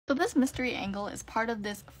So this mystery angle is part of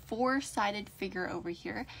this four-sided figure over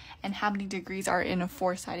here, and how many degrees are in a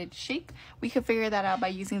four-sided shape. We could figure that out by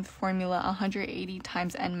using the formula 180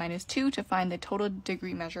 times n minus 2 to find the total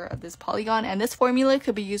degree measure of this polygon, and this formula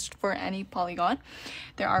could be used for any polygon.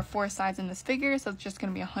 There are four sides in this figure, so it's just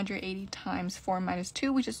going to be 180 times 4 minus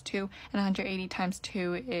 2, which is 2, and 180 times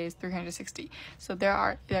 2 is 360. So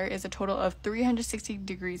there is a total of 360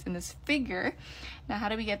 degrees in this figure. Now, how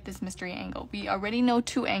do we get this mystery angle? We already know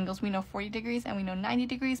two angles. We know 40 degrees and we know 90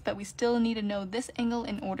 degrees, but we still need to know this angle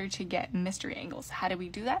in order to get mystery angles. How do we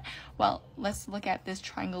do that? Well, let's look at this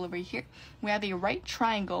triangle over here. We have a right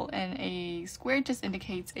triangle, and a square just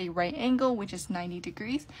indicates a right angle, which is 90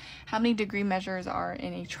 degrees. How many degree measures are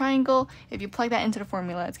in a triangle? If you plug that into the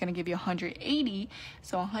formula, it's going to give you 180.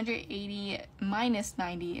 So 180 minus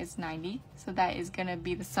 90 is 90. So that is going to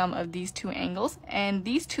be the sum of these two angles. And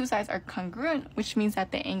these two sides are congruent, which means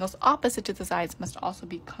that the angles opposite to the sides must also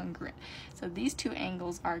be congruent. So these two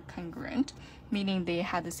angles are congruent, meaning they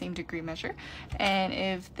have the same degree measure. And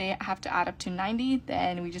if they have to add up to 90,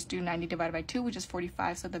 then we just do 90 divided by 2, which is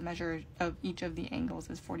 45. So the measure of each of the angles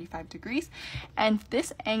is 45 degrees. And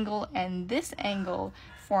this angle and this angle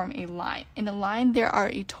form a line. In a line, there are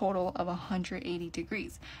a total of 180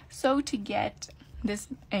 degrees. So to get this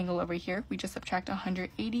angle over here, we just subtract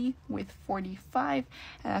 180 with 45,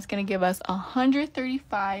 and that's going to give us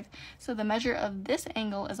 135. So the measure of this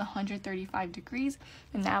angle is 135 degrees.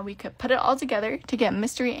 And now we could put it all together. To get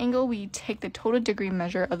mystery angle, we take the total degree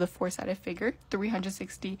measure of the four-sided figure,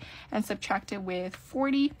 360, and subtract it with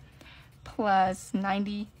 40 plus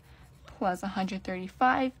 90 plus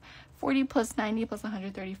 135. 40 plus 90 plus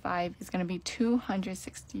 135 is going to be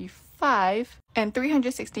 265, and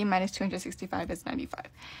 360 minus 265 is 95.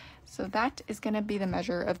 So that is going to be the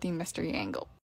measure of the mystery angle.